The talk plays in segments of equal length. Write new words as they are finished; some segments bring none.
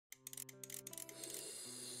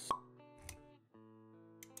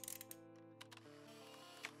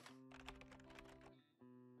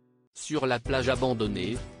sur la plage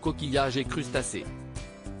abandonnée, coquillages et crustacés.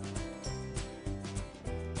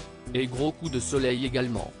 Et gros coup de soleil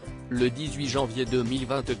également. Le 18 janvier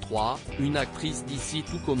 2023, une actrice d'ici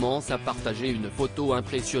tout commence à partager une photo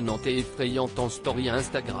impressionnante et effrayante en story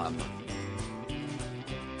Instagram.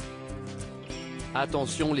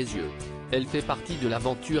 Attention les yeux. Elle fait partie de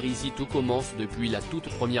l'aventure Ici tout commence depuis la toute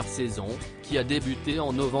première saison, qui a débuté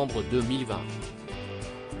en novembre 2020.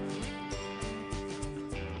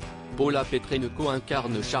 Paula Petrenko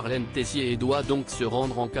incarne Charlène Tessier et doit donc se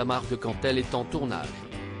rendre en Camargue quand elle est en tournage.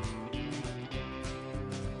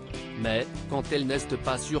 Mais, quand elle n'est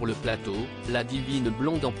pas sur le plateau, la divine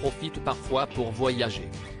blonde en profite parfois pour voyager.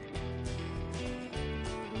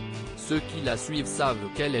 Ceux qui la suivent savent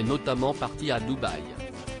qu'elle est notamment partie à Dubaï.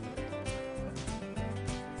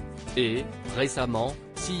 Et, récemment,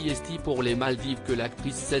 c'est pour les Maldives que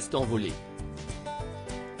l'actrice s'est envolée.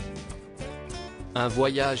 Un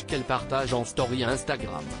voyage qu'elle partage en story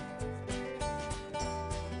Instagram.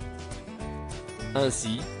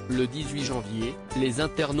 Ainsi, le 18 janvier, les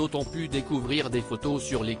internautes ont pu découvrir des photos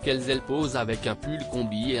sur lesquelles elle pose avec un pull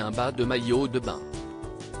combi et un bas de maillot de bain.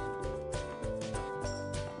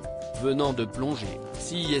 Venant de plonger,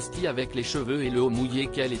 c'est avec les cheveux et le haut mouillé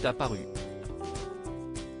qu'elle est apparue.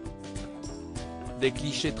 Des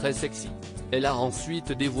clichés très sexy. Elle a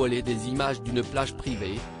ensuite dévoilé des images d'une plage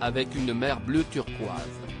privée, avec une mer bleue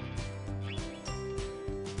turquoise.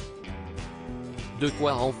 De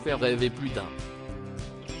quoi en faire rêver plus d'un.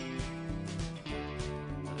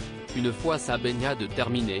 Une fois sa baignade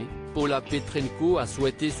terminée, Paula Petrenko a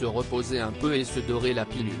souhaité se reposer un peu et se dorer la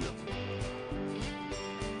pilule.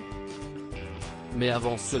 Mais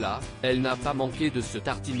avant cela, elle n'a pas manqué de se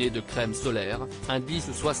tartiner de crème solaire,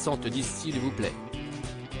 indice 70 s'il vous plaît.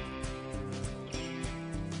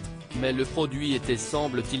 Mais le produit était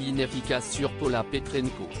semble-t-il inefficace sur Paula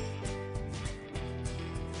Petrenko.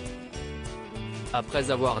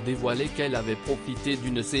 Après avoir dévoilé qu'elle avait profité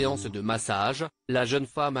d'une séance de massage, la jeune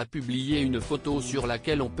femme a publié une photo sur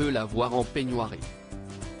laquelle on peut la voir en peignoiré.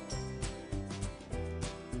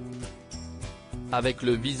 Avec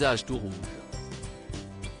le visage tout rouge.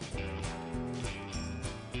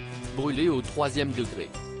 Brûlée au 3e degré.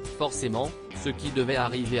 Forcément, ce qui devait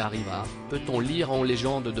arriver arriva, peut-on lire en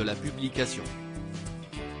légende de la publication.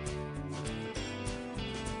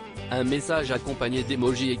 Un message accompagné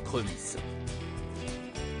d'émojis écrevisses.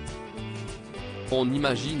 On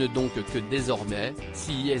imagine donc que désormais,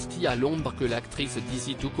 c'est à l'ombre que l'actrice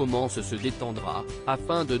d'ici tout commence se détendra,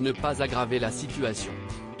 afin de ne pas aggraver la situation.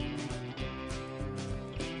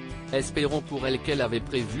 Espérons pour elle qu'elle avait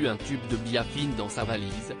prévu un tube de biafine dans sa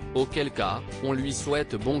valise, auquel cas, on lui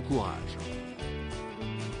souhaite bon courage.